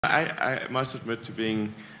I must admit to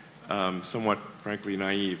being somewhat, frankly,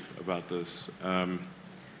 naive about this. In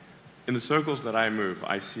the circles that I move,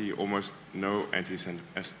 I see almost no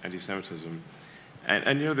anti-Semitism.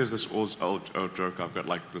 And you know, there's this old joke, I've got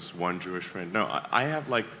like this one Jewish friend. No, I have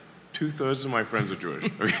like 2/3 of my friends are Jewish.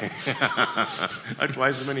 Okay, I have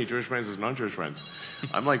twice as many Jewish friends as non-Jewish friends.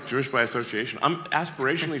 I'm like Jewish by association. I'm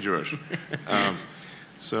aspirationally Jewish.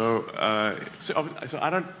 So I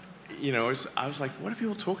don't, you know, I was like, what are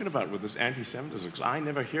people talking about with this anti-Semitism? Because I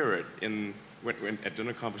never hear it when at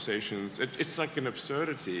dinner conversations. It's like an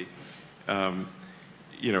absurdity,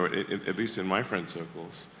 you know, at least in my friend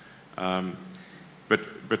circles.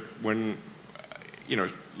 But when, you know,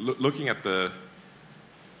 looking at the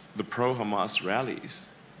pro-Hamas rallies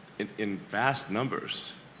in vast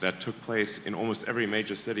numbers that took place in almost every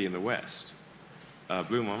major city in the West,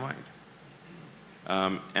 blew my mind.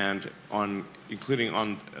 And including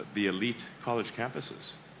on the elite college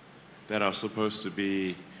campuses that are supposed to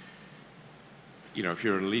be, you know, if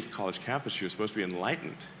you're an elite college campus, you're supposed to be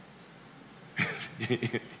enlightened.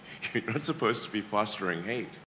 You're not supposed to be fostering hate.